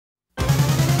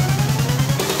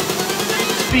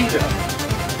speed up.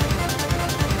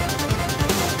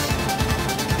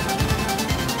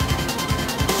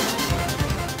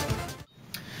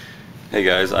 Hey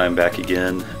guys, I'm back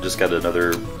again. Just got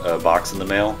another box in the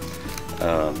mail.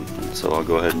 So I'll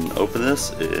go ahead and open this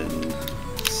and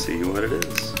see what it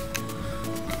is.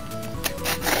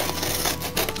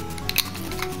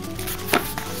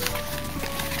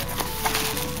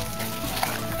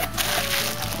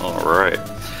 Alright.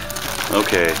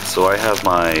 Okay, so I have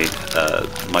my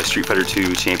my Street Fighter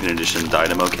 2 Champion Edition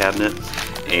Dynamo cabinet,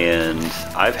 and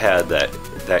I've had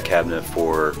that cabinet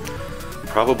for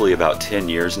probably about 10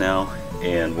 years now.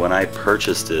 And when I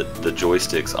purchased it, the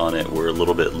joysticks on it were a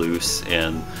little bit loose,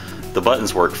 and the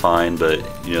buttons work fine, but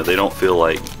you know, they don't feel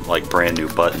like brand new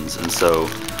buttons. And so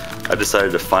I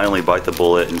decided to finally bite the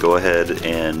bullet and go ahead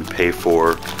and pay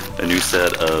for a new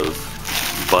set of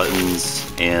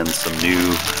buttons and some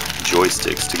new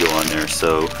joysticks to go on there,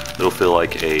 so it'll feel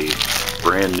like a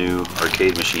brand new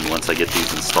arcade machine once I get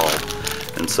these installed.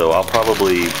 And so I'll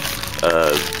probably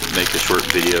make a short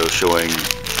video showing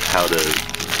how to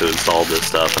install this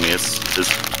stuff. I mean, it's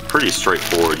pretty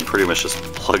straightforward. You pretty much just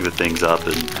plug the things up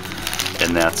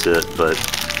and that's it. But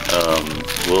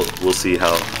we'll see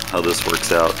how this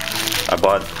works out. I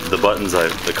bought the buttons.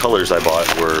 The colors I bought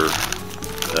were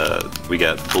we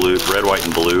got blue, red, white,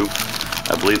 and blue.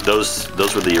 I believe those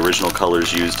were the original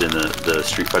colors used in the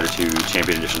Street Fighter 2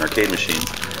 Champion Edition arcade machine.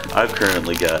 I've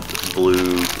currently got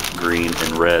blue, green,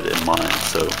 and red in mine.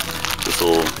 So this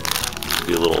will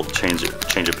be a little change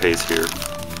of pace here.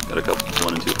 Got a couple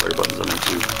 1 and 2 player buttons on there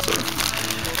too.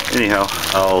 So anyhow,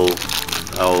 I'll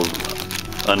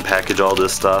unpackage all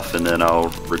this stuff, and then I'll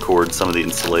record some of the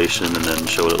installation and then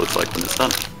show what it looks like when it's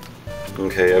done.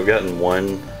 Okay, I've gotten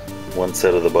one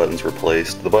set of the buttons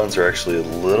replaced. The buttons are actually a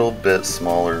little bit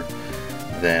smaller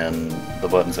than the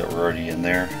buttons that were already in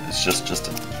there. It's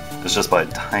just by a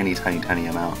tiny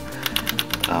amount.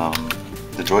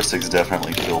 The joysticks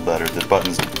definitely feel better. The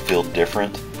buttons feel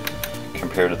different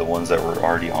compared to the ones that were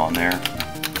already on there,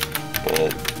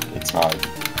 but it's not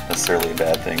necessarily a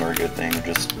bad thing or a good thing.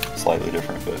 They're just slightly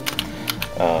different. But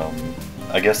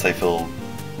I guess they feel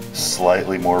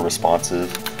slightly more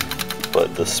responsive,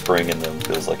 but the spring in them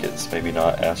feels like it's maybe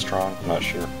not as strong. I'm not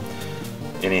sure.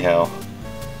 Anyhow,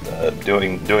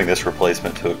 doing this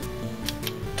replacement took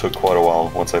quite a while.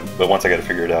 But once I got to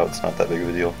figure it out, it's not that big of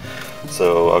a deal.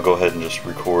 So I'll go ahead and just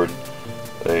record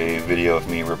a video of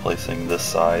me replacing this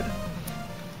side.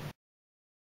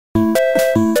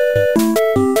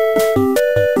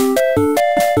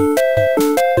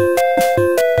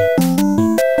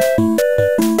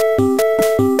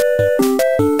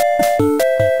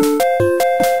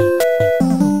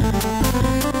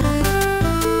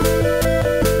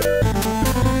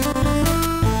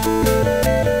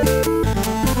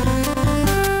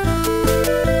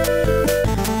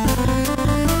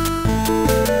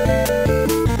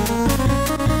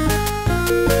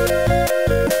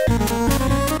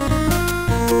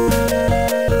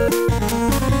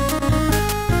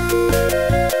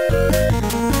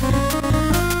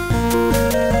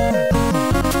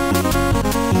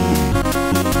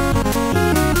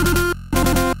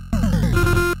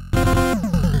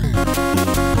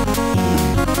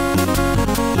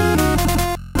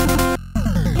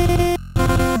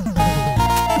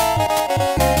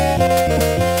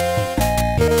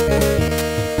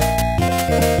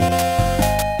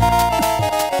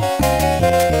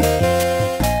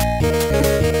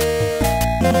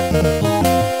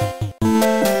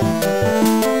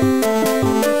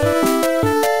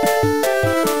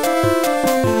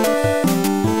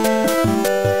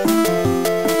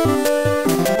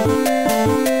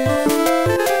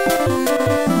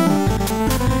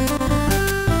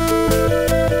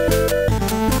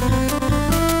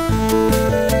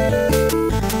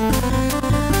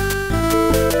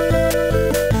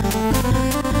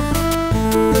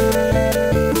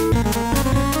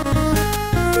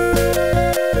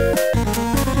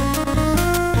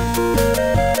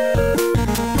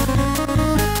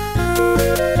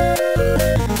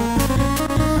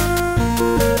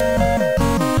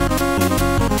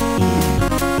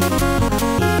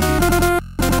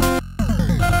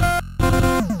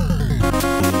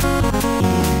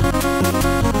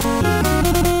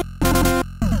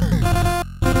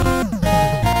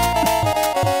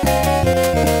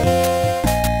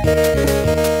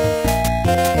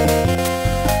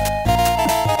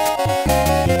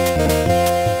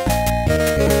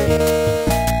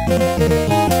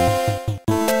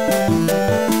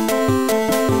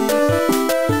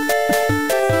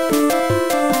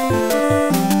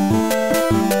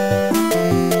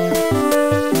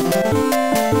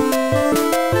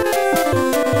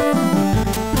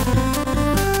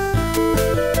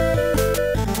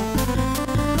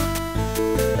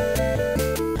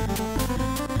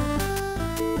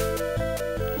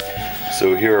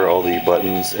 So here are all the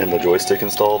buttons and the joystick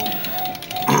installed.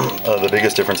 The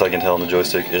biggest difference I can tell in the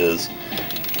joystick is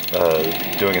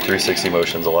doing a 360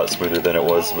 motion is a lot smoother than it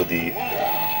was with the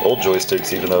old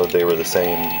joysticks, even though they were the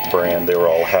same brand. They were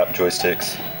all Happ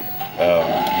joysticks.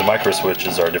 The micro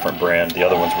switches are a different brand. The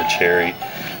other ones were Cherry.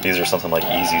 These are something like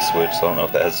Easy Switch, so I don't know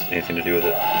if that has anything to do with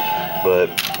it. But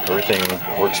everything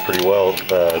works pretty well.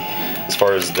 As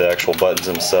far as the actual buttons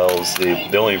themselves,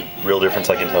 the only real difference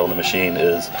I can tell in the machine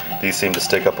is these seem to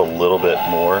stick up a little bit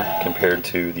more compared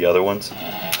to the other ones.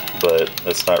 But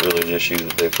that's not really an issue.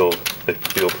 They feel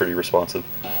pretty responsive.